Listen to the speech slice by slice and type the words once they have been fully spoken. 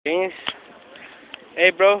Hey,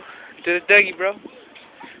 bro. Do the Dougie, bro.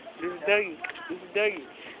 Do the Dougie. Do the Dougie.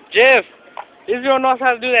 Jeff, Israel knows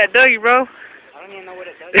how to do that Dougie, bro. I don't even know what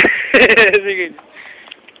it does.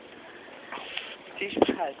 Teach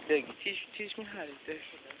me how to Dougie. Teach me how to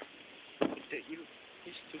Dougie. You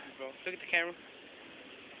stupid, bro. Look at the camera.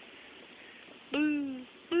 Boo,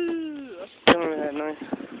 boo. I still remember that noise.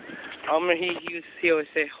 I remember he always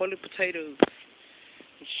say, holy potatoes.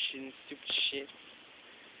 And shit and stupid shit.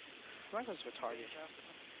 I'm not going to retarded.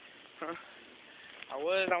 Huh? I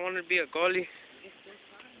wanted to be a goalie.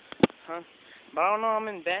 Huh? But I don't know, I'm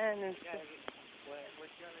in band and stuff.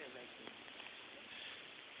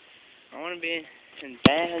 I want to be in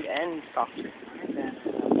band and in soccer.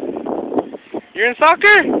 You're in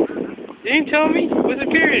soccer? You didn't tell me. What's the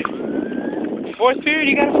period? Fourth period?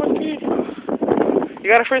 You got a fourth period? You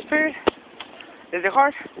got a first period? Is it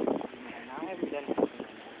hard? I haven't done it.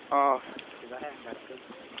 Oh. Because I haven't got it.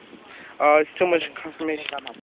 It's too much confirmation.